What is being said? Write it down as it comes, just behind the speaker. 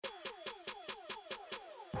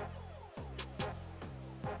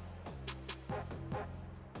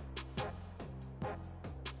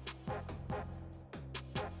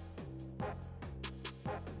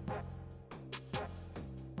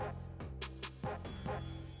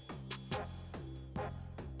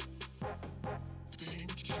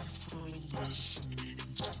listening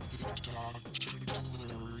to the Dr.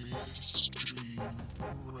 Delirious Dream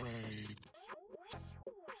Parade.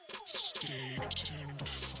 Stay tuned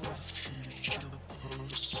for future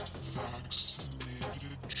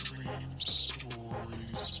post-vaccinated dream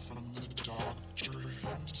stories from the doctor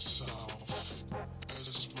himself,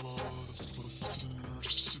 as well as listener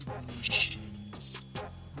submissions.